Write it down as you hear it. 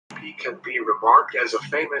PHP can be remarked as a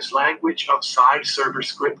famous language of side-server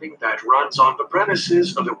scripting that runs on the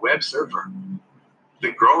premises of the web server.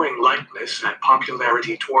 The growing likeness and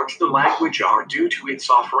popularity towards the language are due to its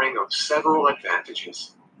offering of several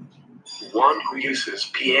advantages. One who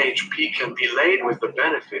uses PHP can be laid with the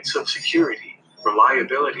benefits of security,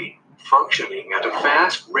 reliability, functioning at a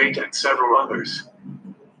fast rate, and several others.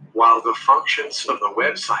 While the functions of the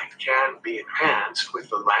website can be enhanced with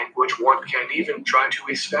the language, one can even try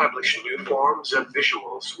to establish new forms of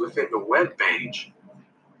visuals within the web page.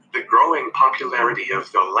 The growing popularity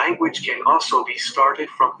of the language can also be started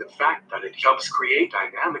from the fact that it helps create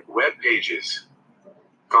dynamic web pages.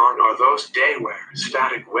 Gone are those days where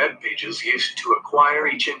static web pages used to acquire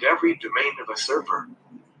each and every domain of a server.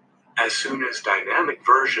 As soon as dynamic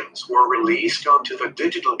versions were released onto the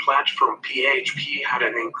digital platform, PHP had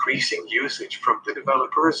an increasing usage from the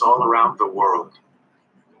developers all around the world.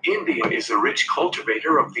 India is a rich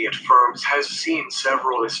cultivator of the firms, has seen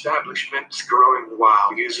several establishments growing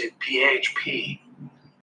while using PHP.